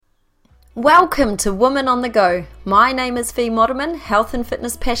Welcome to Woman on the Go. My name is Fee Moderman, health and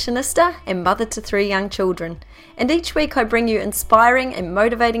fitness passionista and mother to 3 young children. And each week I bring you inspiring and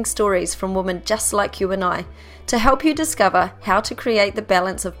motivating stories from women just like you and I to help you discover how to create the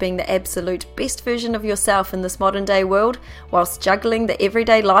balance of being the absolute best version of yourself in this modern day world whilst juggling the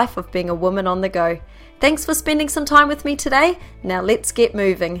everyday life of being a woman on the go. Thanks for spending some time with me today. Now let's get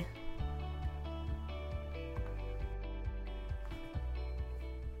moving.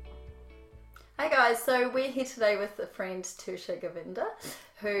 Hi guys, so we're here today with a friend Tusha Govinda,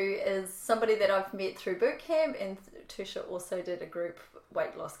 who is somebody that I've met through boot camp, and Tusha also did a group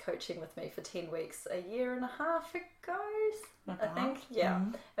weight loss coaching with me for 10 weeks a year and a half ago, I think,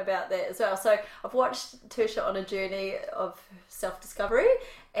 about that as well. So I've watched Tusha on a journey of self-discovery,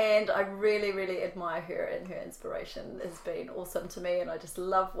 and I really, really admire her, and her inspiration has been awesome to me, and I just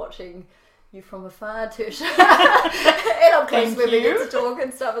love watching you from afar, Tusha. And of course when we get to talk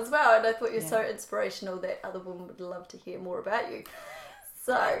and stuff as well, and I thought you're so inspirational that other women would love to hear more about you.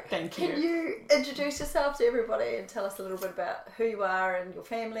 So can you introduce yourself to everybody and tell us a little bit about who you are and your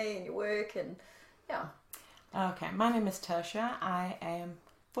family and your work and Okay, my name is Tusha. I am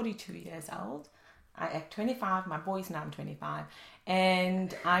 42 years old. I act 25, my boy's now 25,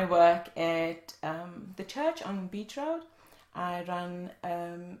 and I work at the church on Beach Road. I run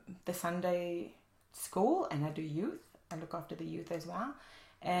the Sunday school, and I do youth. I look after the youth as well.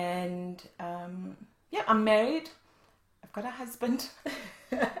 And I'm married. I've got a husband.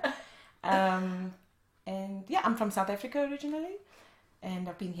 I'm from South Africa originally, and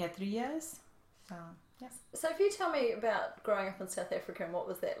I've been here 3 years. So, yes. So if you tell me about growing up in South Africa, and what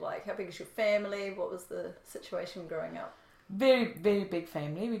was that like? How big is your family? What was the situation growing up? Very, very big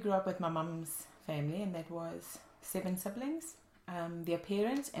family. We grew up with my mum's family, and that was 7 siblings, their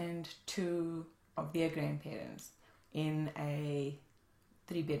parents and 2 of their grandparents in a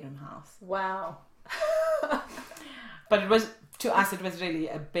 3-bedroom house. Wow. But to us it was really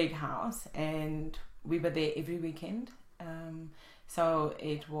a big house, and we were there every weekend. So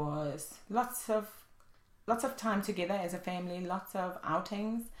it was lots of time together as a family, lots of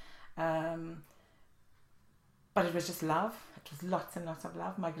outings. But it was just love. It was lots and lots of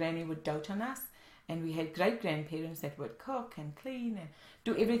love. My granny would dote on us. And we had great grandparents that would cook and clean and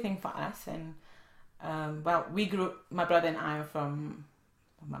do everything for us. And we grew. My brother and I are from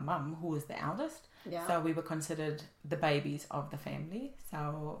my mum, who was the eldest. Yeah. So we were considered the babies of the family.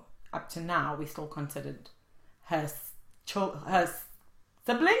 So up to now, we still considered her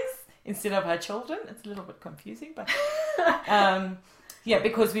siblings instead of her children. It's a little bit confusing, but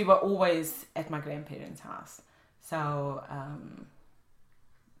because we were always at my grandparents' house. So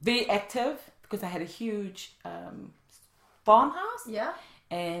very active. Because I had a huge farmhouse,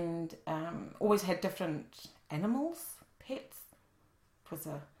 and always had different animals, pets. It's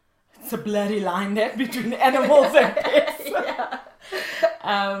a bloody line there between animals and pets.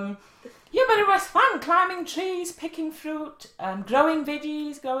 But it was fun, climbing trees, picking fruit, growing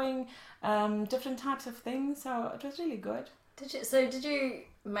veggies, growing different types of things. So it was really good. Did you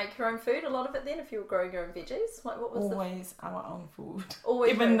make your own food, a lot of it then, if you were growing your own veggies? Like, what was always our own food.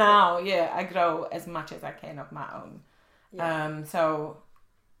 Always. Even now, I grow as much as I can of my own. Yeah. So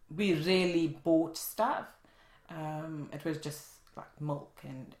we really bought stuff. It was just like milk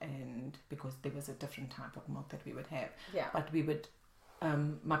and because there was a different type of milk that we would have. Yeah. But we would,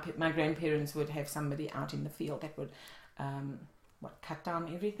 my grandparents would have somebody out in the field that would cut down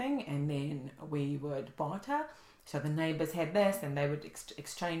everything, and then we would barter. So the neighbours had this, and they would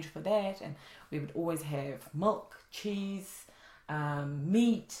exchange for that, and we would always have milk, cheese,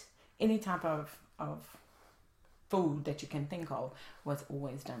 meat, any type of food that you can think of was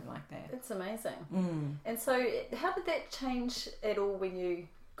always done like that. It's amazing. And so how did that change at all when you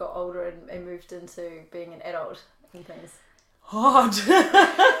got older and moved into being an adult and things? Hard.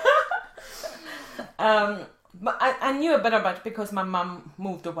 But I knew a bit about it because my mum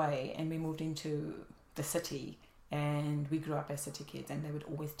moved away, and we moved into the city. And we grew up as city kids, and they would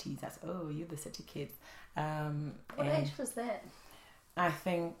always tease us, "Oh, you're the city kids." What age was that? I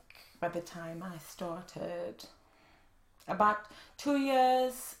think by the time I started, about 2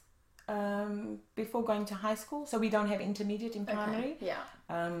 years before going to high school. So we don't have intermediate in primary. Okay.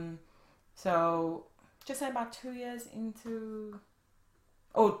 Yeah. So just say about 2 years 2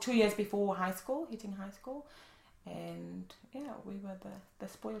 years before high school, hitting high school, and we were the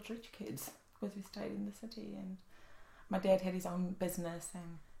spoiled rich kids because we stayed in the city, and my dad had his own business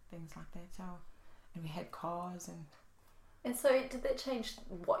and things like that. So, and we had cars And so, did that change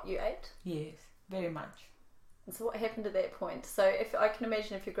what you ate? Yes, very much. And so what happened at that point? So if I can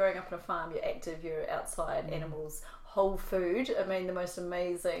imagine if you're growing up on a farm, you're active, you're outside, animals, whole food. I mean, the most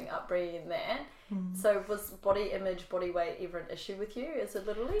amazing upbringing there. So was body image, body weight ever an issue with you as a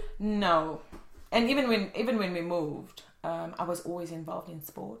littlie? No. And even when we moved, I was always involved in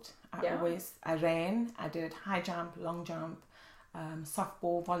sport. I ran, I did high jump, long jump,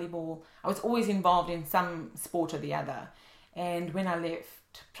 softball, volleyball. I was always involved in some sport or the other. And when I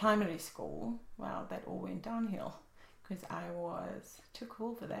left primary school, well, that all went downhill because I was too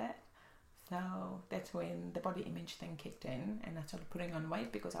cool for that. So that's when the body image thing kicked in, and I started putting on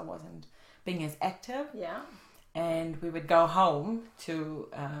weight because I wasn't being as active. Yeah. And we would go home to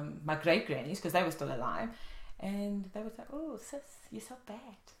my great grannies because they were still alive, and they would say, "Oh, sis, you're so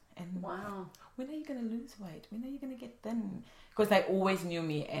fat." And wow, when are you going to lose weight? When are you going to get thin? Because they always knew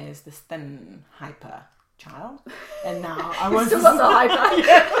me as this thin, hyper child, and now I was still got the hyper.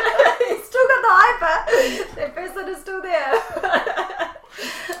 He's still got the hyper. That person is still there.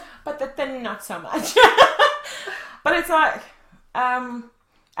 But the thin, not so much. But it's like,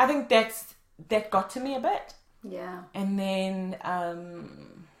 I think that got to me a bit. Yeah. And then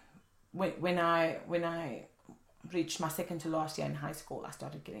when I reached my second to last year in high school, I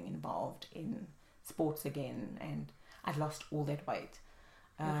started getting involved in sports again, and I'd lost all that weight.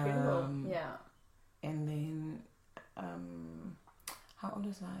 Incredible. Yeah. And then, how old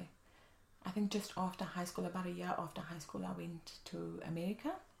was I? I think just after high school, about a year after high school, I went to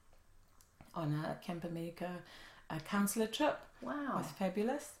America on a Camp America counselor trip. Wow. It was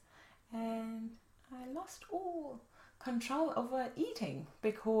fabulous. And I lost all control over eating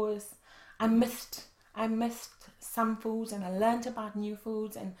because I missed some foods, and I learned about new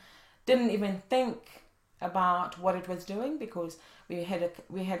foods and didn't even think about what it was doing, because we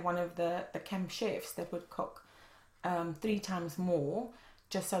had one of the camp chefs that would cook 3 times more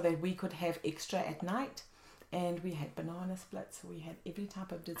just so that we could have extra at night. And we had banana splits, we had every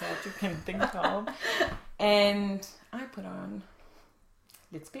type of dessert you can think of. And I put on,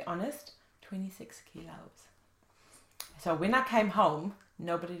 let's be honest, 26 kilos. So when I came home,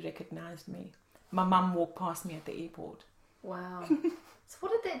 nobody recognized me. My mum walked past me at the airport. Wow. So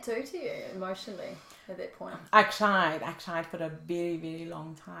what did that do to you emotionally at that point? I cried for a very, very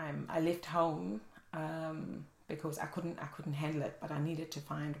long time. I left home because I couldn't handle it, but I needed to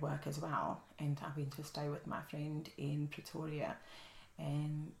find work as well. And I went to stay with my friend in Pretoria,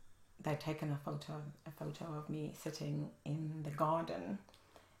 and they'd taken a photo of me sitting in the garden,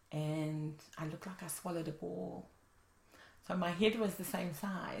 and I looked like I swallowed a ball. So my head was the same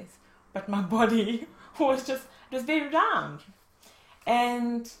size, but my body was very round.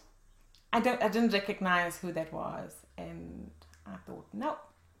 And I didn't recognize who that was, and I thought, no,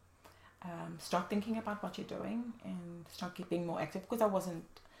 start thinking about what you're doing and start being more active, because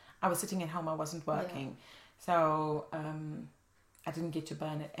I was sitting at home, I wasn't working. Yeah. So I didn't get to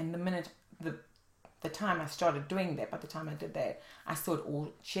burn it. And the minute, the time I started doing that, by the time I did that, I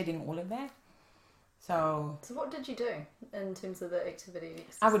started shedding all of that. So what did you do in terms of the activity?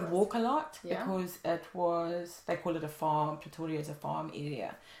 Exercise? I would walk a lot, because they call it a farm. Pretoria is a farm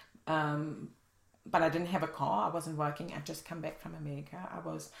area. But I didn't have a car. I wasn't working. I'd just come back from America. I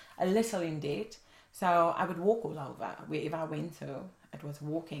was a little in debt. So I would walk all over. Wherever I went to, it was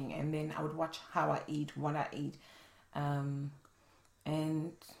walking. And then I would watch how I eat, what I eat. And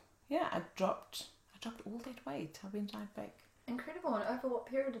yeah, I dropped all that weight. I went right back. Incredible. And over what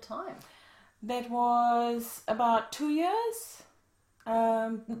period of time? That was about 2 years.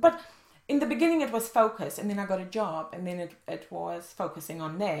 But in the beginning it was focus, and then I got a job, and then it was focusing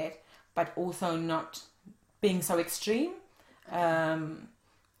on that, but also not being so extreme.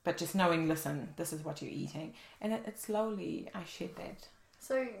 But just knowing, listen, this is what you're eating. And it slowly, I shed that.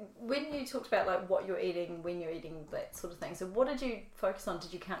 So when you talked about like what you're eating, when you're eating, that sort of thing, so what did you focus on?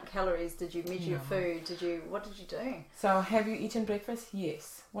 Did you count calories? Did you measure your food? What did you do? So have you eaten breakfast?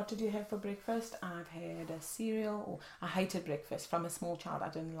 Yes. What did you have for breakfast? I've had a cereal. I hated breakfast. From a small child, I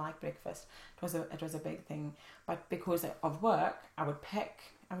didn't like breakfast. It was a big thing. But because of work, I would pack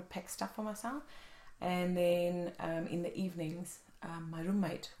stuff for myself. And then in the evenings, my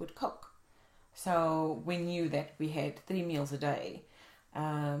roommate would cook. So we knew that we had 3 meals a day.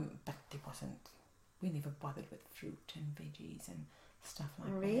 But we never bothered with fruit and veggies and stuff like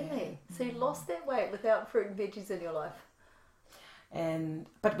that. Really? So you lost that weight without fruit and veggies in your life?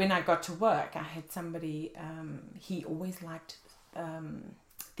 But when I got to work, I had somebody, he always liked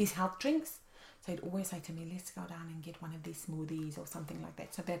these health drinks. So he'd always say to me, let's go down and get one of these smoothies or something like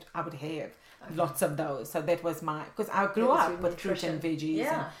that. So that I would have lots of those. So that was because I grew up with fruit and veggies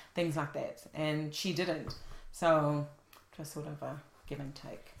and things like that. And she didn't. So it was sort of a give and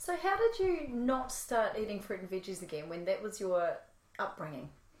take. So how did you not start eating fruit and veggies again when that was your upbringing?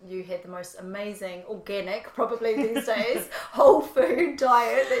 you had the most amazing, organic, probably these days, whole food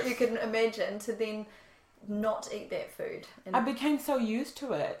diet that you can imagine, to then not eat that food. I became so used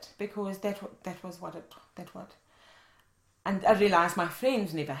to it because that was what. And I realised my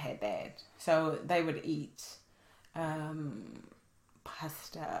friends never had that. So they would eat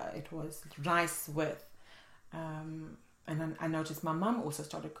pasta. It was rice with... and I noticed my mum also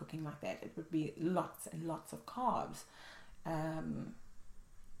started cooking like that. It would be lots and lots of carbs.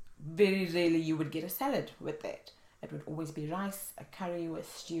 Very rarely you would get a salad with that. It would always be rice, a curry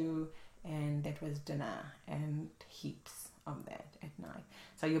with stew, and that was dinner, and heaps of that at night.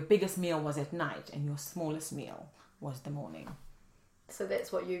 So your biggest meal was at night, and your smallest meal was the morning. So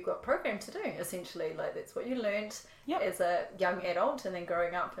that's what you got programmed to do, essentially. Like, that's what you learned Yep. as a young adult, and then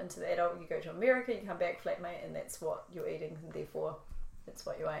growing up into the adult, you go to America, you come back flatmate, and that's what you're eating, and therefore that's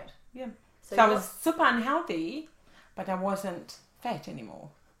what you ate. Yeah. So I was super unhealthy, but I wasn't fat anymore.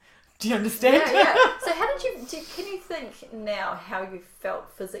 Do you understand? Yeah. So how did you... Can you think now how you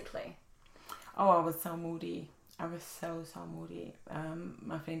felt physically? Oh, I was so moody. I was so moody.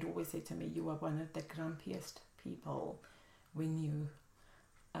 My friend always said to me, "You are one of the grumpiest people when you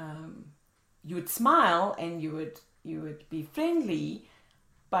would smile and you would be friendly,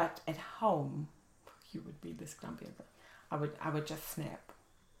 but at home you would be this grumpy." I would just snap.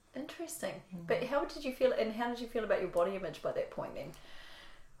 Interesting. But how did you feel, and how did you feel about your body image by that point then?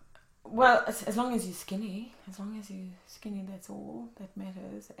 Well, as long as you're skinny, that's all that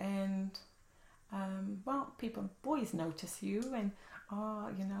matters. And boys notice you, and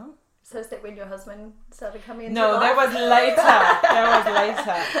So is that when your husband started coming into No, life? that was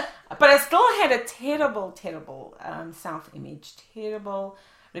later. But I still had a terrible self-image, terrible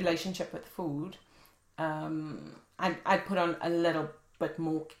relationship with food. I put on a little bit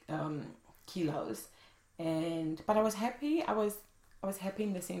more kilos, but I was happy. I was happy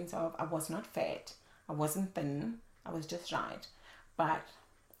in the sense of I was not fat, I wasn't thin, I was just right. But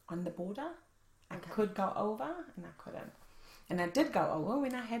on the border, I could go over and I couldn't. And I did go over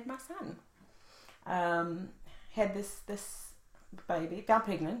when I had my son. Had this baby, fell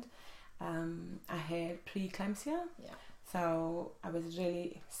pregnant. I had preeclampsia. Yeah. So I was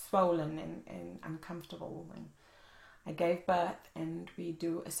really swollen and uncomfortable. And I gave birth, and we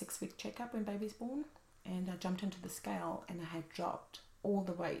do a 6-week checkup when baby's born. And I jumped into the scale, and I had dropped all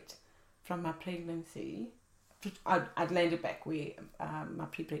the weight from my pregnancy. I'd landed back where my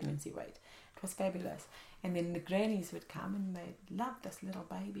pre-pregnancy weight. It was fabulous. And then the grannies would come and they'd love this little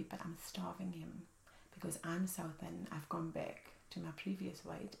baby, but I'm starving him because I'm so thin. I've gone back to my previous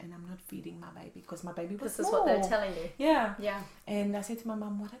weight and I'm not feeding my baby because my baby was This is small. what they're telling you. Yeah. Yeah. And I said to my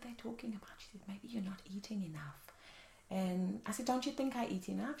mum, "What are they talking about?" She said, "Maybe you're not eating enough." And I said, "Don't you think I eat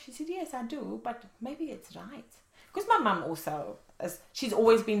enough?" She said, "Yes, I do, but maybe it's right." Because my mum also, she's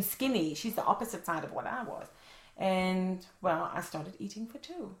always been skinny. She's the opposite side of what I was. And, well, I started eating for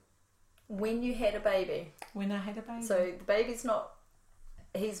 2. When you had a baby. When I had a baby. So the baby's not...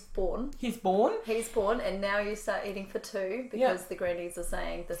 He's born. He's born. And now you start eating for 2 because the grannies are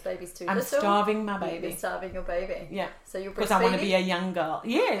saying this baby's too I'm little. starving my baby. You're starving your baby. Yeah. So you're breastfeeding. Because I want to be a young girl.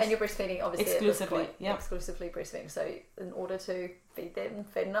 Yes. And you're breastfeeding, obviously, exclusively. at this point. Yeah. Exclusively breastfeeding. So in order to feed that and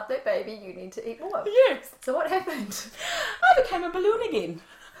fatten up that baby, you need to eat more. Yes. So what happened? I became a balloon again.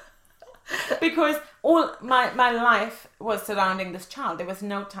 Because all my life was surrounding this child. There was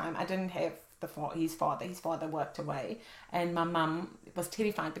no time. I didn't have his father. His father worked away. And my mum was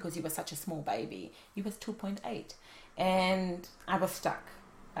terrified because he was such a small baby. He was 2.8. And I was stuck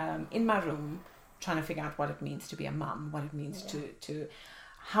in my room trying to figure out what it means to be a mum, what it means to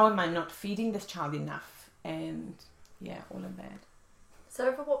how am I not feeding this child enough? And all of that. So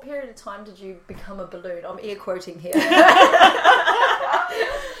over what period of time did you become a balloon? I'm air quoting here.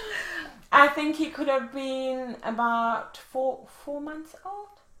 I think he could have been about 4 months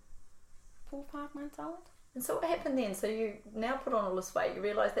old. 4 or 5 months old. And so what happened then? So you now put on all this weight. You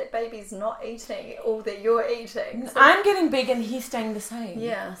realise that baby's not eating all that you're eating. So I'm getting big and he's staying the same.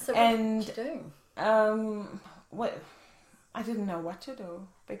 Yeah. So what did you do? Well, I didn't know what to do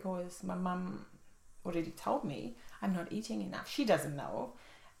because my mum already told me I'm not eating enough. She doesn't know.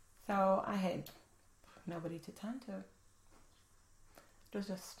 So I had nobody to turn to. It was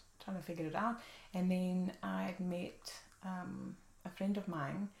just trying to figure it out. And then I met a friend of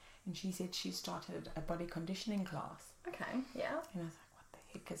mine, and she said she started a body conditioning class. Okay, yeah. And I was like, what the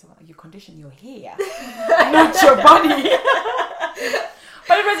heck is you condition your hair, not your body.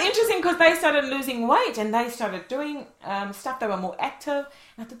 But it was interesting because they started losing weight and they started doing stuff. They were more active.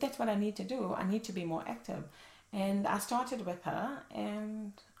 And I thought, that's what I need to do. I need to be more active. And I started with her,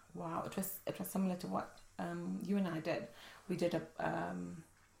 and wow, it was similar to what you and I did. We did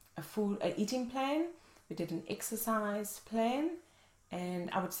a eating plan. We did an exercise plan, and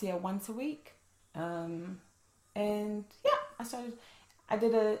I would see her once a week. And yeah, I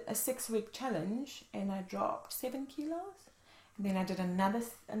did a 6-week challenge, and I dropped 7 kilos. And then I did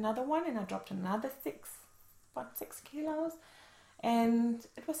another one, and I dropped another 6 kilos, and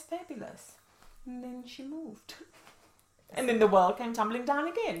it was fabulous. And then she moved. And then the world came tumbling down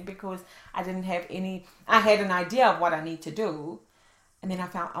again because I didn't have any. I had an idea of what I need to do, and then I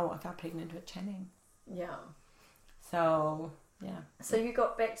felt pregnant with Channing. Yeah. So yeah. So you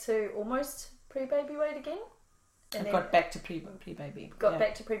got back to almost pre-baby weight again? And I got back to pre-baby. Got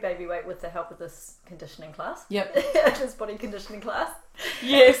back to pre-baby weight with the help of this conditioning class. Yep. This body conditioning class.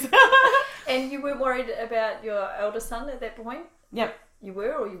 Yes. And you weren't worried about your elder son at that point? Yep. You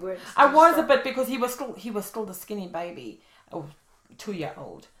were, or you weren't? I was a bit, because he was still the skinny baby,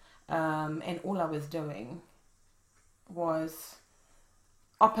 2-year-old, and all I was doing was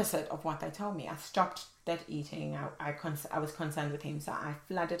opposite of what they told me. I stopped that eating. I was concerned with him, so I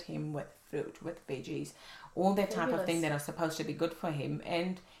flooded him with fruit, with veggies, all that type of thing that are supposed to be good for him,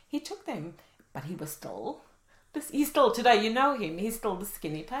 and he took them. But he was still he's still today. You know him. He's still the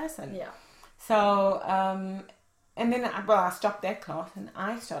skinny person. Yeah. So. And then, I stopped that class, and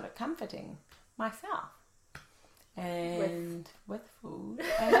I started comforting myself, and with food,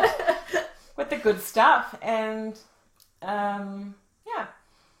 and with the good stuff, and I'd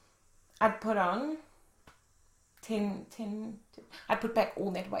put on 10, I'd put back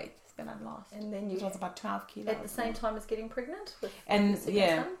all that weight that I'd lost, and then it was about 12 kilos at the same time as getting pregnant with and the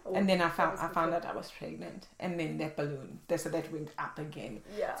yeah, son, and then I found out I was pregnant, and then that balloon, so that went up again.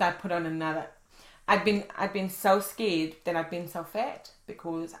 Yeah. So I put on another. I'd been so scared that I'd been so fat,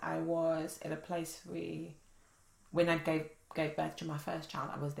 because I was at a place where, when I gave birth to my first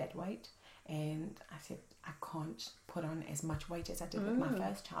child, I was that weight, and I said I can't put on as much weight as I did with my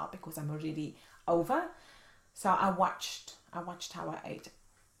first child, because I'm already over. So I watched how I ate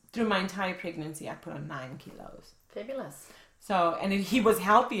through my entire pregnancy. I put on 9 kilos. Fabulous. So, and he was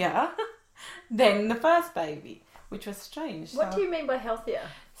healthier than the first baby, which was strange. What do you mean by healthier?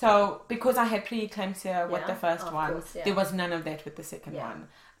 So, because I had pre-eclampsia with the first one, course, yeah. there was none of that with the second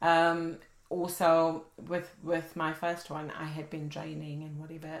one. Also, with my first one, I had been draining and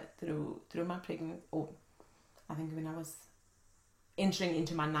whatever through my pregnancy, or I think when I was entering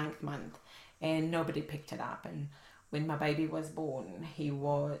into my 9th month, and nobody picked it up. And when my baby was born, they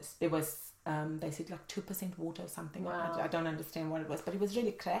said like 2% water or something. Wow. I don't understand what it was, but he was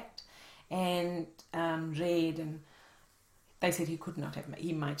really cracked and red, and they said he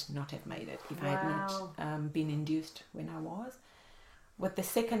might not have made it if I had not been induced when I was. With the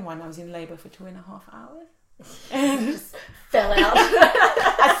second one, I was in labour for 2.5 hours. And just fell out.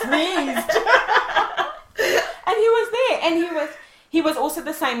 I sneezed. And he was there, and he was also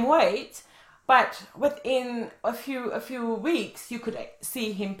the same weight, but within a few weeks, you could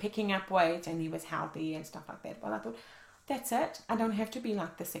see him picking up weight, and he was healthy and stuff like that. Well, I thought, that's it. I don't have to be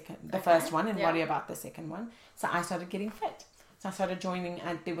like the first one, and worry about the second one. So I started getting fit. So I started joining.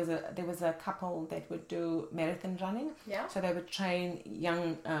 There was a couple that would do marathon running. Yeah. So they would train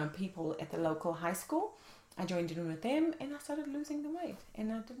young people at the local high school. I joined in with them, and I started losing the weight,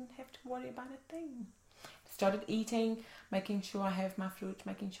 and I didn't have to worry about a thing. Started eating, making sure I have my fruit,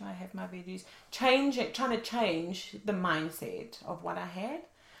 making sure I have my veggies, trying to change the mindset of what I had.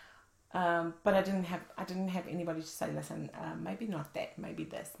 But I didn't have anybody to say, listen, maybe not that, maybe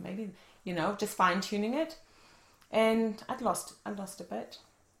this, maybe, just fine tuning it. And I lost a bit,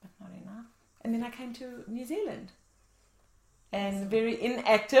 but not enough. And then I came to New Zealand, and very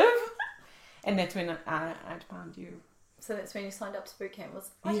inactive, and that's when I found you. So that's when you signed up to boot camp.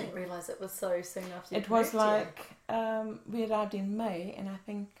 I didn't realise it was so soon after you It was moved, like we arrived in May, and I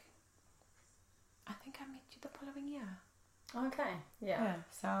think I met you the following year. Okay, yeah.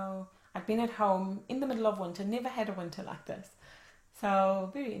 So I'd been at home in the middle of winter, never had a winter like this. So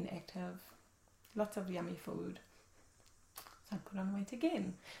very inactive, lots of yummy food. So I put on weight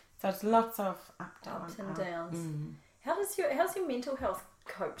again. So it's lots of ups and downs. How's your mental health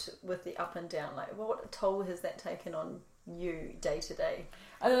coped with the up and down? Like, what toll has that taken on you day to day?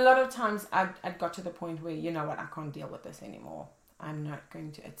 A lot of times I'd got to the point where, you know what, I can't deal with this anymore. I'm not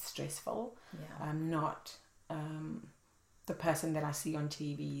going to, it's stressful. Yeah. I'm not the person that I see on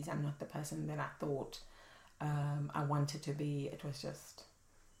TVs. I'm not the person that I thought I wanted to be. It was just,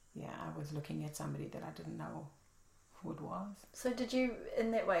 I was looking at somebody that I didn't know who it was. So did you,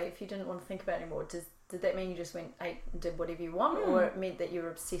 in that way, if you didn't want to think about it anymore, did that mean you just went, ate and did whatever you want, or it meant that you were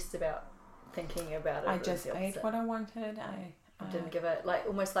obsessed about thinking about it? I just ate what I wanted. I didn't give it, like,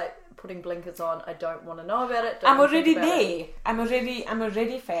 almost like putting blinkers on. I don't want to know about it. I'm already there. I'm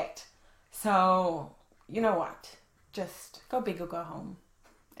already fat. So, you know what? Just go big or go home.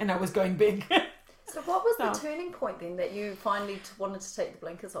 And I was going big. So what was the turning point then that you finally wanted to take the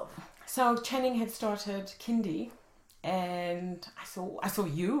blinkers off? So Channing had started kindy, and I saw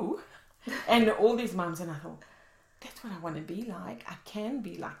you and all these mums, and I thought, that's what I want to be like. I can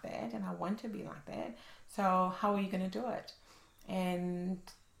be like that, and I want to be like that. So how are you going to do it? And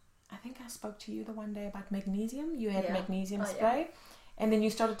I think I spoke to you the one day about magnesium. You had magnesium spray. Yeah. And then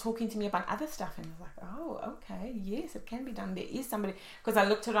you started talking to me about other stuff, and I was like, oh, okay, yes, it can be done. There is somebody, because I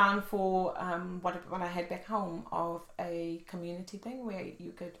looked around for what I had back home of a community thing where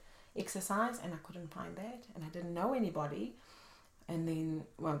you could exercise, and I couldn't find that, and I didn't know anybody. And then,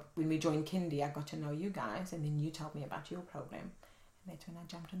 well, when we joined kindy, I got to know you guys, and then you told me about your program, and that's when I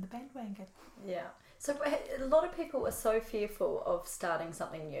jumped on the bandwagon. Yeah. So a lot of people are so fearful of starting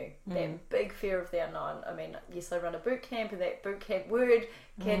something new. That big fear of the unknown. I mean, yes, I run a boot camp, and that boot camp word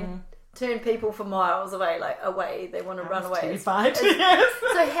can turn people for miles away. They want to run away. Terrified. Yes.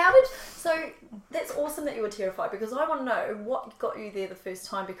 So that's awesome that you were terrified, because I want to know what got you there the first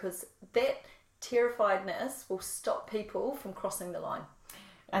time, because that terrifiedness will stop people from crossing the line.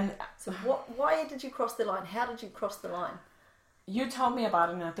 And so why did you cross the line? How did you cross the line? You told me about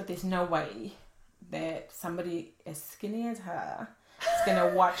it, and I thought there's no way that somebody as skinny as her is going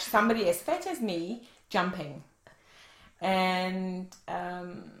to watch somebody as fat as me jumping. And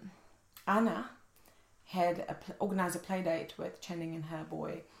Anna had organised a play date with Channing and her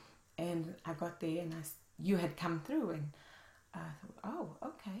boy, and I got there, and you had come through, and I thought, oh,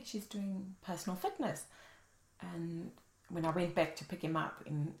 okay, she's doing personal fitness. And when I went back to pick him up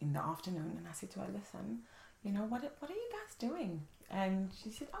in the afternoon, and I said to her, listen, you know, what are you guys doing? And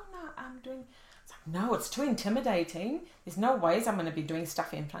she said, oh, no, I'm doing... I was like, no, it's too intimidating. There's no ways I'm going to be doing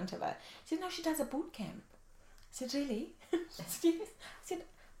stuff in front of her. She said, no, she does a boot camp. I said, really? She said, yes. I said,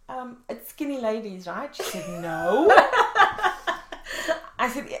 it's skinny ladies, right? She said, no. I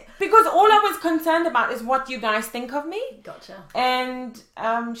said, because all I was concerned about is what you guys think of me. Gotcha. And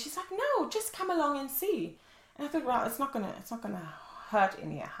she's like, no, just come along and see. And I thought, well, it's not gonna hurt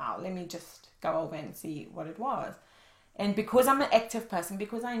anyhow. Let me just go over and see what it was. And because I'm an active person,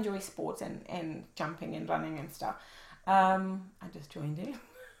 because I enjoy sports and jumping and running and stuff, I just joined in.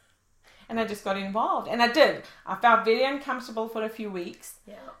 And I just got involved. And I did. I felt very uncomfortable for a few weeks.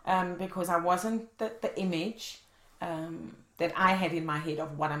 Yeah. Because I wasn't the image that I had in my head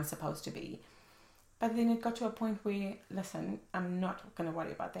of what I'm supposed to be. But then it got to a point where, listen, I'm not going to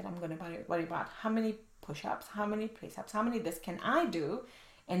worry about that. I'm going to worry about how many push-ups, how many press-ups, how many this can I do,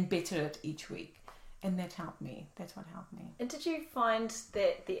 and better it each week. And that helped me. That's what helped me. And did you find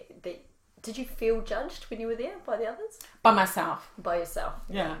that did you feel judged when you were there by the others? By myself. By yourself.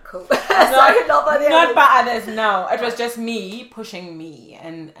 Yeah. Cool. Not by the others. Not by others, no. It was just me pushing me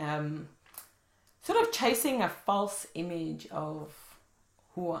and sort of chasing a false image of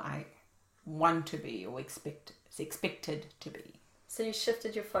who I want to be or expected to be. So you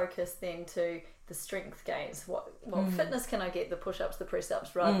shifted your focus then to the strength gains. What fitness can I get? The push-ups, the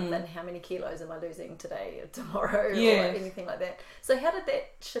press-ups, rather than how many kilos am I losing today or tomorrow or anything like that. So how did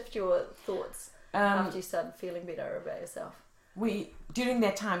that shift your thoughts after you started feeling better about yourself? During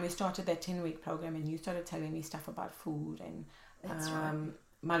that time, we started that 10-week program, and you started telling me stuff about food, and that's right.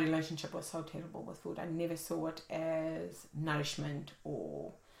 My relationship was so terrible with food. I never saw it as nourishment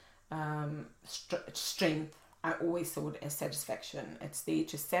or strength. I always saw it as satisfaction. It's there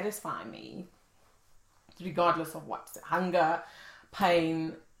to satisfy me, regardless of what's hunger,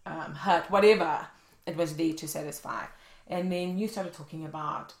 pain, hurt, whatever. It was there to satisfy. And then you started talking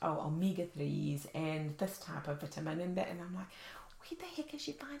about omega-3s and this type of vitamin and that, and I'm like, where the heck is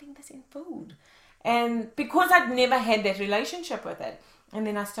she finding this in food? And because I'd never had that relationship with it, and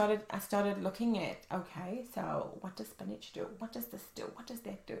then I started looking at, okay, so what does spinach do? What does this do? What does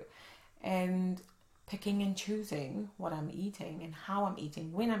that do? And picking and choosing what I'm eating and how I'm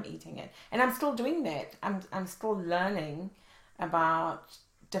eating, when I'm eating it. And I'm still doing that. I'm still learning about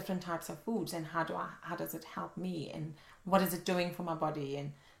different types of foods and how does it help me and what is it doing for my body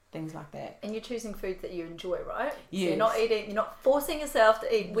and things like that. And you're choosing foods that you enjoy, right? Yes. So you're not forcing yourself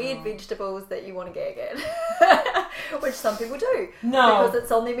to eat weird vegetables that you want to gag at, which some people do. No. Because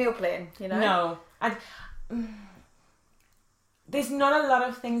it's on their meal plan, you know? No. There's not a lot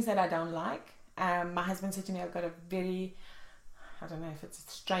of things that I don't like. My husband said to me, I've got a very, I don't know if it's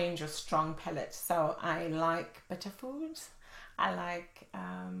a strange or strong palate. So I like bitter foods. I like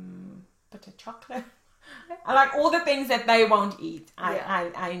bitter chocolate. I like all the things that they won't eat.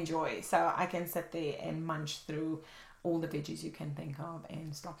 I enjoy. So I can sit there and munch through all the veggies you can think of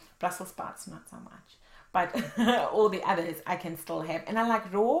and stuff. Brussels sprouts, not so much. But all the others I can still have. And I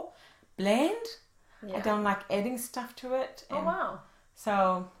like raw, bland. Yeah. I don't like adding stuff to it. Oh, wow.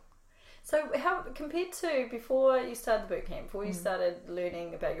 So how, compared to before you started the boot camp, before you started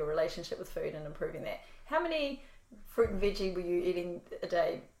learning about your relationship with food and improving that, how many fruit and veggie were you eating a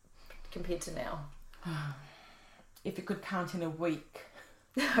day compared to now? If you could count in a week.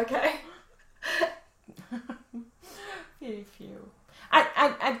 Okay. Very few.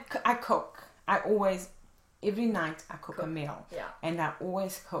 I cook. I always, every night I cook a meal. Yeah. And I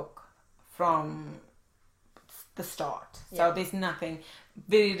always cook from the start. Yeah. So there's nothing,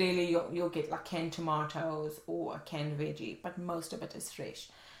 very rarely you'll get like canned tomatoes or a canned veggie, but most of it is fresh.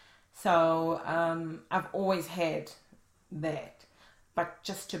 So I've always had that. But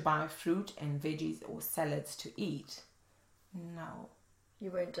just to buy fruit and veggies or salads to eat, no.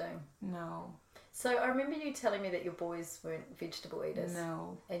 You weren't doing? No. So I remember you telling me that your boys weren't vegetable eaters.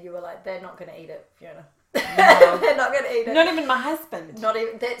 No. And you were like, they're not going to eat it, Fiona. No. They're not going to eat it. Not even my husband. Not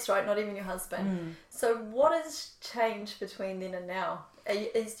even, that's right, not even your husband. So what has changed between then and now?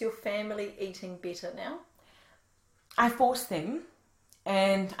 Is your family eating better now? I force them,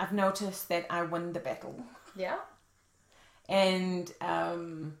 and I've noticed that I win the battle. Yeah? And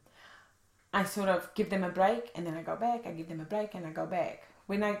I sort of give them a break, and then I go back. I give them a break, and I go back.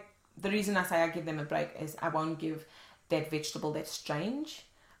 The reason I say I give them a break is I won't give that vegetable that's strange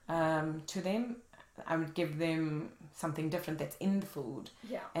to them. I would give them something different that's in the food.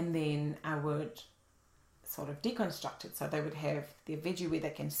 Yeah. And then I would sort of deconstruct it so they would have their veggie where they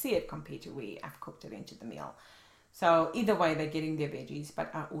can see it compared to where I've cooked it into the meal. So either way, they're getting their veggies,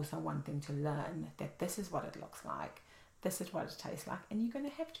 but I also want them to learn that this is what it looks like, this is what it tastes like, and you're going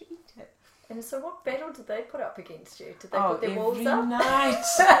to have to eat it. And so what battle did they put up against you? Did they put their walls up? Every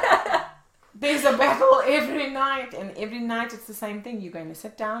night. There's a battle every night, and every night it's the same thing. You're going to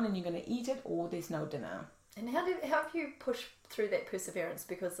sit down and you're going to eat it, or there's no dinner. And how have you pushed through that perseverance?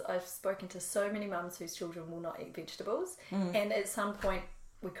 Because I've spoken to so many mums whose children will not eat vegetables, and at some point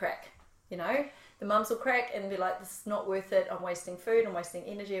we crack, you know? The mums will crack and be like, this is not worth it, I'm wasting food, I'm wasting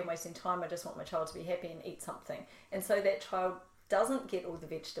energy, I'm wasting time, I just want my child to be happy and eat something. And so that child doesn't get all the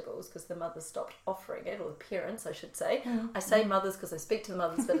vegetables because the mother stopped offering it, or the parents, I should say. I say mothers because I speak to the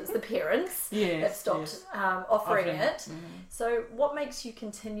mothers, but it's the parents that stopped offering it. So what makes you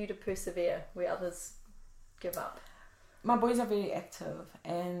continue to persevere where others give up? My boys are very active,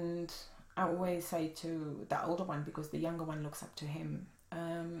 and I always say to the older one, because the younger one looks up to him,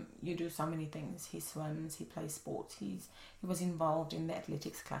 you do so many things. He swims, he plays sports, he was involved in the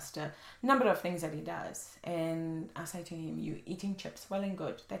athletics cluster, number of things that he does. And I say to him, you eating chips, well and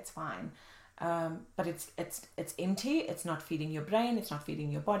good, that's fine, but it's empty, it's not feeding your brain, it's not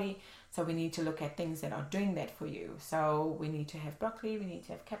feeding your body. So we need to look at things that are doing that for you. So we need to have broccoli, we need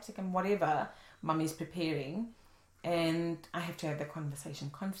to have capsicum, whatever mummy's preparing, and I have to have the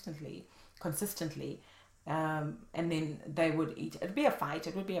conversation consistently. And then they would eat. It would be a fight,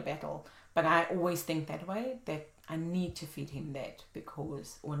 it would be a battle, but I always think that way, that I need to feed him that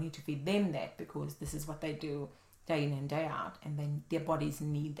or need to feed them that, because this is what they do day in and day out, and then their bodies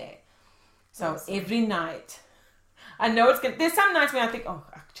need that. So every night, I know it's good. There's some nights when I think, oh,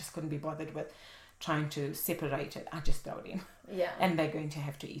 I just couldn't be bothered with trying to separate it. I just throw it in. Yeah. And they're going to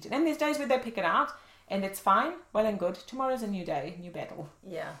have to eat it. And there's days where they pick it out and it's fine, well and good. Tomorrow's a new day, new battle.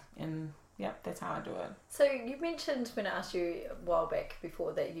 Yeah. And yeah, that's how I do it. So you mentioned when I asked you a while back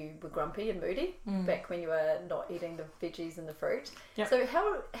before that you were grumpy and moody back when you were not eating the veggies and the fruit. Yep. So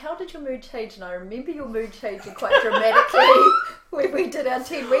how did your mood change? And I remember your mood changing quite dramatically when we did our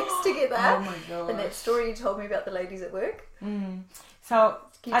 10 weeks together. Oh my god! And that story you told me about the ladies at work. So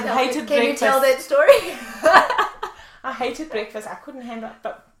I hated breakfast. Can you tell that story? I hated breakfast. I couldn't handle it.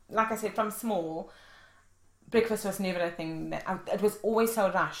 But like I said, from small, breakfast was never a thing. It was always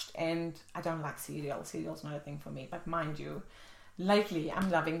so rushed, and I don't like cereal. Cereal's not a thing for me. But mind you, lately I'm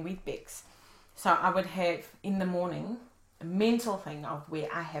loving Weet-Bix. So I would have in the morning a mental thing of where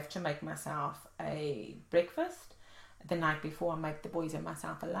I have to make myself a breakfast. The night before, I make the boys and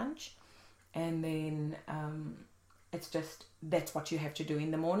myself a lunch, and then it's just that's what you have to do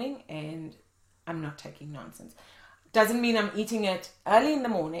in the morning, and I'm not taking nonsense. Doesn't mean I'm eating it early in the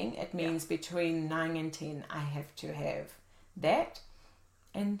morning. It means between 9 and 10 I have to have that,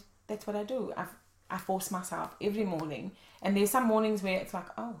 and that's what I do. I force myself every morning, and there's some mornings where it's like,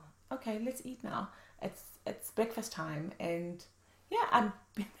 oh, okay, let's eat now. It's breakfast time, and yeah,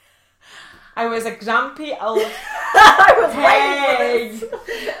 I was a grumpy old I was waiting for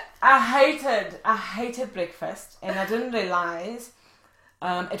this. I hated breakfast, and I didn't realize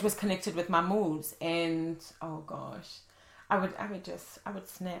it was connected with my moods, and oh gosh, I would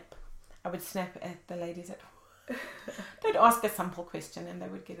snap. I would snap at the ladies at home. They'd ask a simple question and they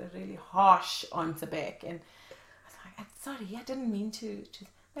would get a really harsh answer back, and I was like, sorry, I didn't mean to.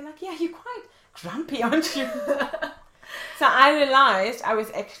 They're like, yeah, you're quite grumpy, aren't you? So I realized I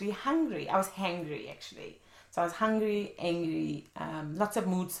was actually hungry. I was hangry, actually. So I was hungry, angry, lots of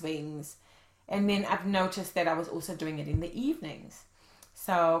mood swings. And then I've noticed that I was also doing it in the evenings.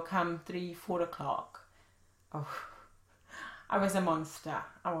 So come 3, 4 o'clock, I was a monster.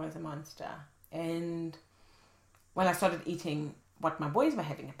 And when I started eating what my boys were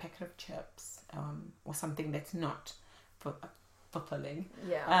having, a packet of chips, or something that's not fulfilling.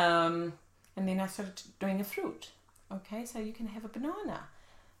 Yeah. And then I started doing a fruit. Okay, so you can have a banana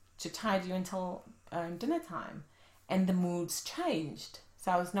to tide you until dinner time. And the moods changed.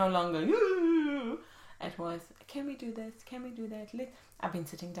 So I was no longer, it was, can we do this? Can we do that? I've been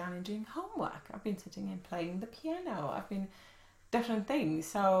sitting down and doing homework. I've been sitting and playing the piano. I've been different things.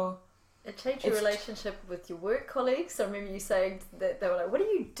 So it changed your relationship with your work colleagues. I remember you saying that they were like, what are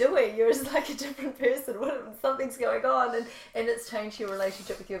you doing? You're just like a different person. Something's going on. And it's changed your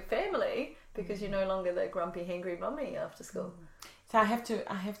relationship with your family because you're no longer the grumpy, hangry mummy after school. So I have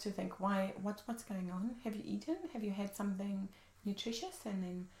to think, what's going on? Have you eaten? Have you had something nutritious?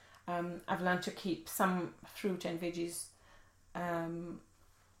 And then I've learned to keep some fruit and veggies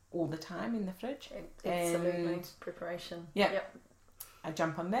all the time in the fridge. Absolutely. Preparation. Yeah. Yep. I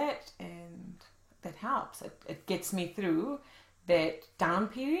jump on that and that helps. It gets me through that down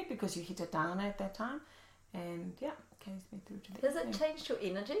period because you hit a down at that time, and it carries me through to that. Has it changed your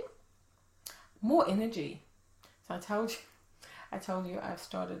energy? More energy. So I told you I've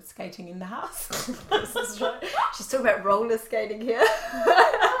started skating in the house. This is right. She's talking about roller skating here.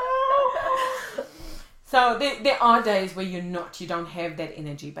 So there are days where you don't have that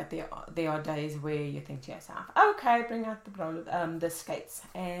energy, but there are days where you think to yourself, okay, bring out the skates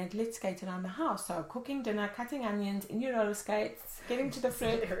and let's skate around the house. So cooking dinner, cutting onions in your roller skates, getting to the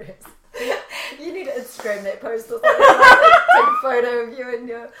fridge. You need to Instagram that post or something. Take a photo of you in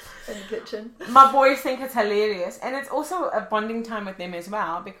the kitchen. My boys think it's hilarious, and it's also a bonding time with them as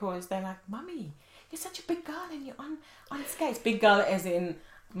well because they're like, Mummy, you're such a big girl and you're on skates. Big girl as in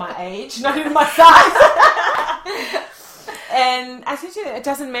my age, not in my size. And I said to them, it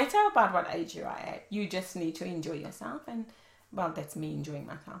doesn't matter about what age you are at. You just need to enjoy yourself, and that's me enjoying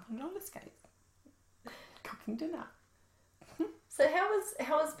myself on roller skates, cooking dinner. So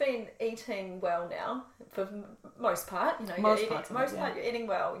how has been eating well now for most part? Most part you're eating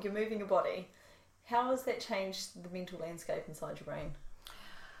well. You're moving your body. How has that changed the mental landscape inside your brain?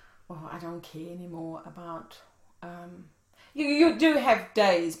 Well, I don't care anymore about. You do have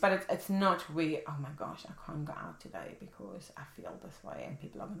days, but it's not where, oh my gosh, I can't go out today because I feel this way and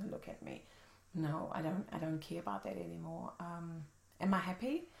people are going to look at me. No, I don't care about that anymore. Am I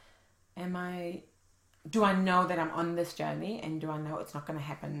happy? Do I know that I'm on this journey, and do I know it's not going to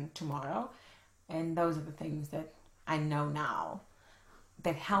happen tomorrow? And those are the things that I know now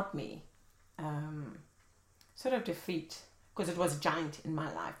that help me sort of defeat, because it was a giant in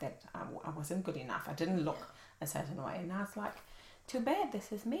my life that I wasn't good enough. I didn't look a certain way, and I was like, too bad,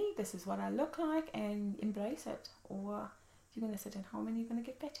 this is me, this is what I look like, and embrace it, or you're going to sit at home and you're going to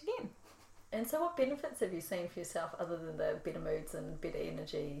get back again. And so what benefits have you seen for yourself other than the better moods and better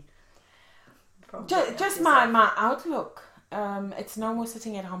energy? Just my outlook. It's no more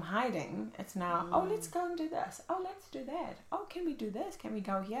sitting at home hiding. It's now, let's go and do this. Oh, let's do that. Oh, can we do this? Can we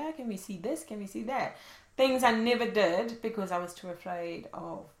go here? Can we see this? Can we see that? Things I never did because I was too afraid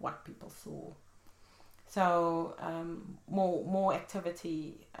of what people saw. So more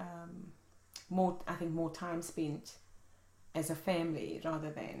activity, I think more time spent as a family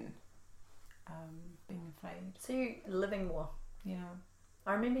rather than being afraid. So you're living more. Yeah.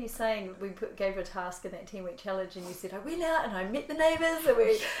 I remember you saying we gave a task in that 10-week challenge, and you said, I went out and I met the neighbours and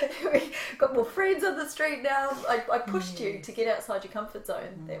we got more friends on the street now. I pushed you to get outside your comfort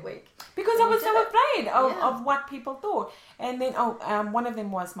zone that week. Because I was so afraid of what people thought. And then one of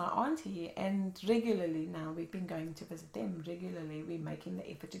them was my auntie, and regularly now we've been going to visit them. Regularly we're making the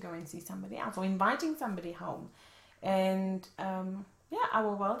effort to go and see somebody else or inviting somebody home. And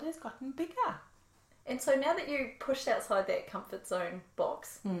our world has gotten bigger. And so now that you pushed outside that comfort zone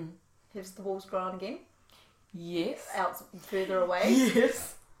box, has the walls grown again? Yes. Out further away?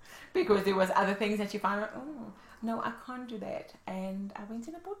 Yes. Because there was other things that you found out, no, I can't do that. And I went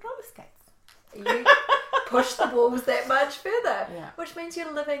and I bought roller skates. You pushed the walls that much further. Yeah. Which means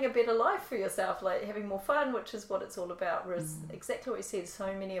you're living a better life for yourself, like having more fun, which is what it's all about. Whereas exactly what you said,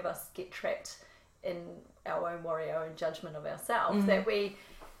 so many of us get trapped in our own worry, our own judgment of ourselves, that we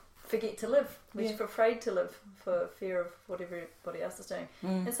forget to live. We're just afraid to live for fear of what everybody else is doing.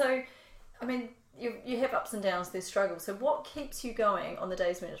 And so, I mean, you have ups and downs, there's struggles. So what keeps you going on the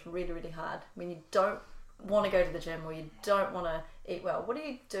days when it's really, really hard, when you don't want to go to the gym or you don't want to eat well? What do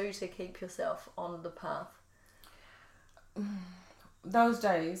you do to keep yourself on the path? Those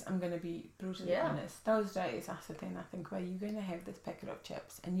days, I'm going to be brutally honest, those days I sit there and I think, well, you're going to have this packet of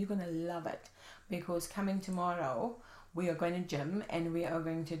chips and you're going to love it, because coming tomorrow we are going to gym and we are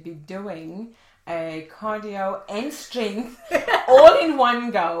going to be doing a cardio and strength all in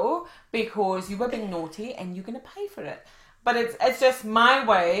one go, because you were being naughty and you're going to pay for it. But it's just my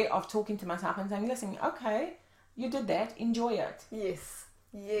way of talking to myself and saying, listen, okay, you did that, enjoy it. Yes.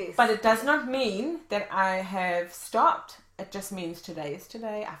 But it does not mean that I have stopped. It just means today is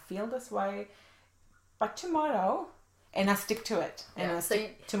today. I feel this way, but tomorrow, and I stick to it. And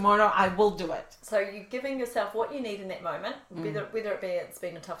tomorrow I will do it. So you're giving yourself what you need in that moment, whether it be it's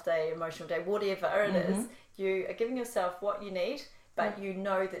been a tough day, emotional day, whatever it is. You are giving yourself what you need, but you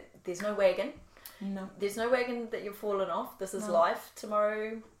know that there's no wagon. No. There's no wagon that you've fallen off. This is life.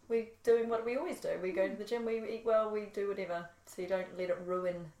 Tomorrow we're doing what we always do. We go to the gym, we eat well, we do whatever. So you don't let it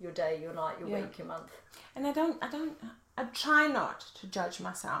ruin your day, your night, your week, your month. And I try not to judge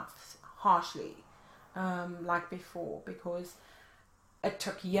myself harshly like before, because it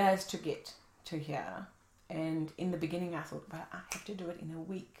took years to get to here. And in the beginning I thought, well, I have to do it in a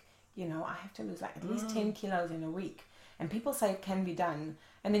week. You know, I have to lose like at least 10 kilos in a week. And people say it can be done.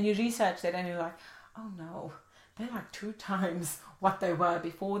 And then you research that and you're like, oh no, they're like 2 times what they were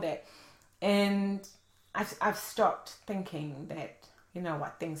before that. And I've stopped thinking that, you know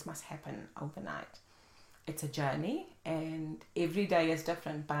what, things must happen overnight. It's a journey and every day is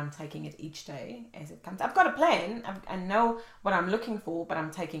different, but I'm taking it each day as it comes. I've got a plan. I know what I'm looking for, but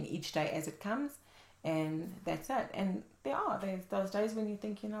I'm taking each day as it comes. And that's it. And there's those days when you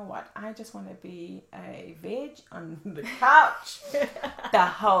think, you know what, I just want to be a veg on the couch the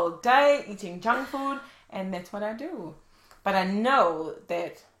whole day eating junk food, and that's what I do. But I know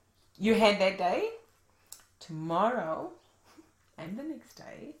that you had that day, tomorrow and the next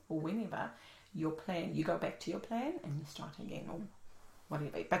day or whenever, your plan, you go back to your plan and you start again or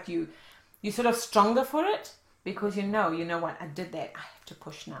whatever. But you're sort of stronger for it, because you know what, I did that, I have to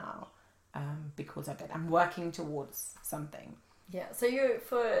push now. Because of that, I'm working towards something. Yeah. So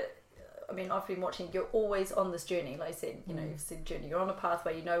I've been watching. You're always on this journey, like I said. You know, you've said journey. You're on a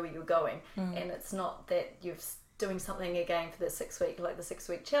pathway. You know where you're going, and it's not that you're doing something again for the 6 week, like the 6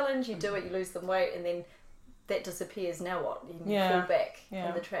 week challenge. You do it, you lose some weight, and then that disappears. Now what? You fall back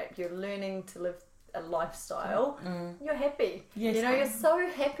in the trap. You're learning to live a lifestyle. You're happy. Yes, you're so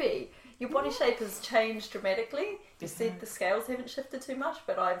happy. Your body shape has changed dramatically. You said the scales haven't shifted too much,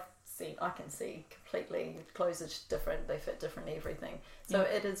 but I can see completely. Your clothes are different, they fit differently, everything. So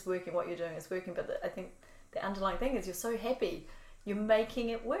it is working, what you're doing is working, but I think the underlying thing is you're so happy. You're making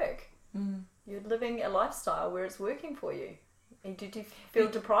it work. You're living a lifestyle where it's working for you. And did you feel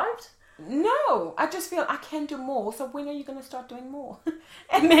deprived? No, I just feel I can do more. So when are you going to start doing more?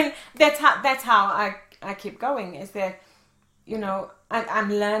 And then that's how I keep going, is that, you know,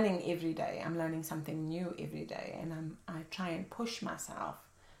 I'm learning every day. I'm learning something new every day, and I try and push myself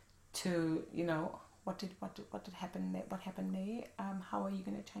to, you know, what did happen there? What happened there? How are you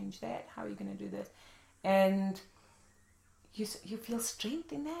going to change that? How are you going to do this? And you feel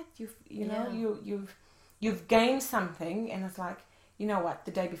strength in that. You've gained something, and it's like, you know what?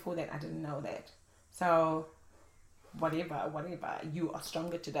 The day before that, I didn't know that. So whatever, you are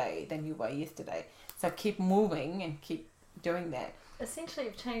stronger today than you were yesterday. So keep moving and keep doing that. Essentially,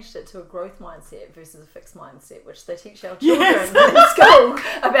 you've changed it to a growth mindset versus a fixed mindset, which they teach our children in school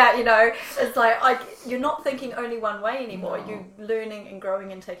about, you know, it's like you're not thinking only one way anymore. No. You're learning and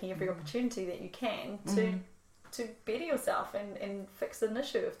growing and taking every opportunity that you can to better yourself and fix an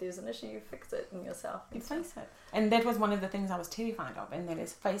issue. If there's an issue, you fix it in yourself. You face it. And that was one of the things I was terrified of, and that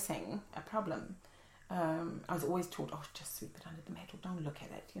is facing a problem. I was always taught, just sweep it under the mat, or don't look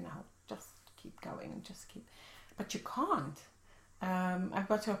at it, you know, just keep going, but you can't. I've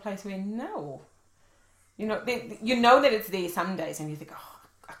got to a place where no, you know that it's there some days, and you think,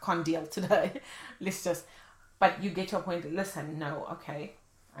 I can't deal today. But you get to a point. Listen, no, okay,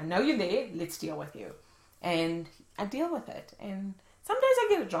 I know you're there. Let's deal with you, and I deal with it. And some days I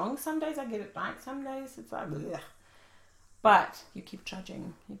get it wrong, some days I get it right, some days it's like, bleh. But you keep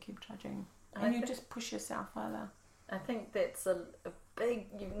trudging, and you just push yourself further. I think that's a big,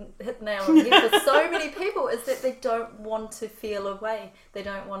 you hit the nail on the head for so many people, is that they don't want to feel away. They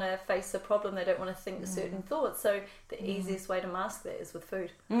don't want to face a problem. They don't want to think certain thoughts. So the easiest way to mask that is with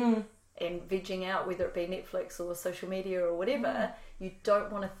food. and vegging out, whether it be Netflix or social media or whatever, you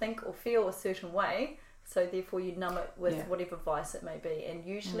don't want to think or feel a certain way, so therefore you numb it with whatever vice it may be, and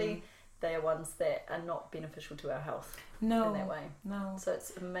usually they are ones that are not beneficial to our health in that way. No. So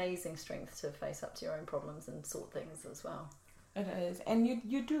it's amazing strength to face up to your own problems and sort things as well. It is. And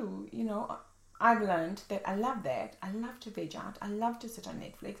you do, I've learned that I love that. I love to veg out. I love to sit on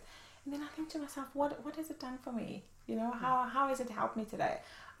Netflix. And then I think to myself, what has it done for me? How has it helped me today?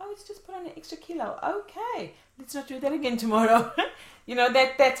 Oh, it's just put on an extra kilo. Okay, let's not do that again tomorrow.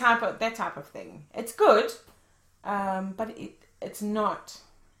 That type of thing. It's good, but it's not,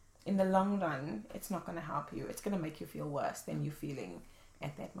 in the long run, it's not going to help you. It's going to make you feel worse than you're feeling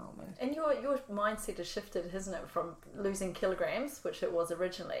at that moment. And your mindset has shifted, hasn't it, from losing kilograms, which it was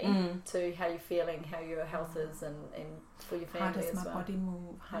originally, to how you're feeling, how your health is, and for your family as well. How does my body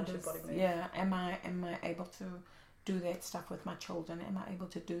move? How does your body move? Yeah, am I able to do that stuff with my children? Am I able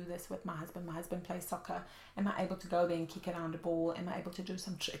to do this with my husband? My husband plays soccer. Am I able to go there and kick around a ball? Am I able to do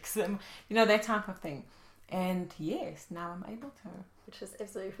some tricks? That type of thing. And yes, now I'm able to. Which is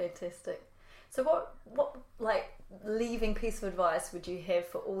absolutely fantastic. So what like leaving piece of advice would you have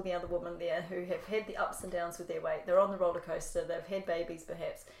for all the other women there who have had the ups and downs with their weight? They're on the roller coaster, they've had babies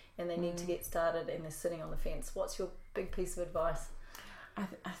perhaps, and they need to get started and they're sitting on the fence. What's your big piece of advice? I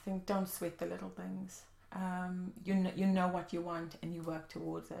think don't sweat the little things. You know what you want and you work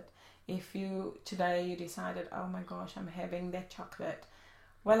towards it. If today you decided, oh my gosh, I'm having that chocolate,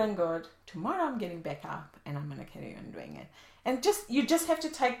 well and good. Tomorrow I'm getting back up and I'm going to carry on doing it. And you just have to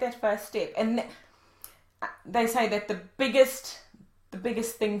take that first step. And they say that the biggest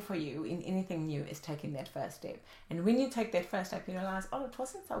thing for you in anything new is taking that first step. And when you take that first step, you realize, oh, it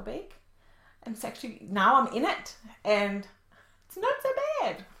wasn't so big. And it's actually, now I'm in it. And it's not so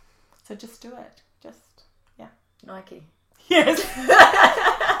bad. So just do it. Nike. Yes.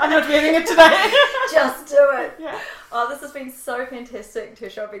 I'm not wearing it today. Just do it. Yeah. Oh, this has been so fantastic,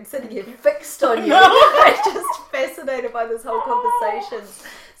 Tursha. I've been sitting here fixed on you. I'm just fascinated by this whole conversation.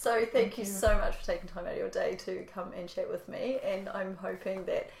 So thank you so much for taking time out of your day to come and chat with me. And I'm hoping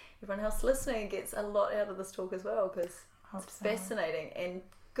that everyone else listening gets a lot out of this talk as well, because it's fascinating. And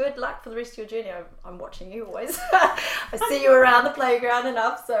good luck for the rest of your journey. I'm watching you always. I see you around the playground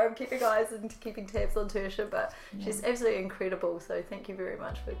enough, so I'm keeping eyes and keeping tabs on Tursha, but she's absolutely incredible. So thank you very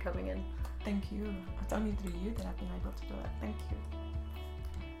much for coming in. Thank you. It's only through you that I've been able to do it. Thank you.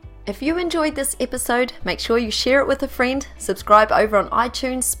 If you enjoyed this episode, make sure you share it with a friend, subscribe over on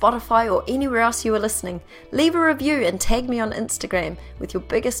iTunes, Spotify, or anywhere else you are listening. Leave a review and tag me on Instagram with your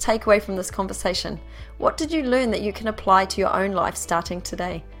biggest takeaway from this conversation. What did you learn that you can apply to your own life starting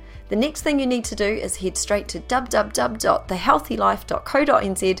today? The next thing you need to do is head straight to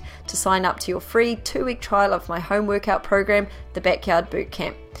www.thehealthylife.co.nz to sign up to your free 2-week trial of my home workout program, the Backyard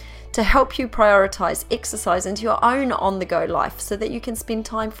Bootcamp, to help you prioritize exercise into your own on-the-go life so that you can spend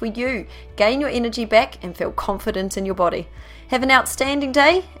time for you, gain your energy back, and feel confident in your body. Have an outstanding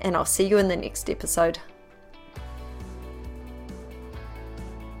day, and I'll see you in the next episode.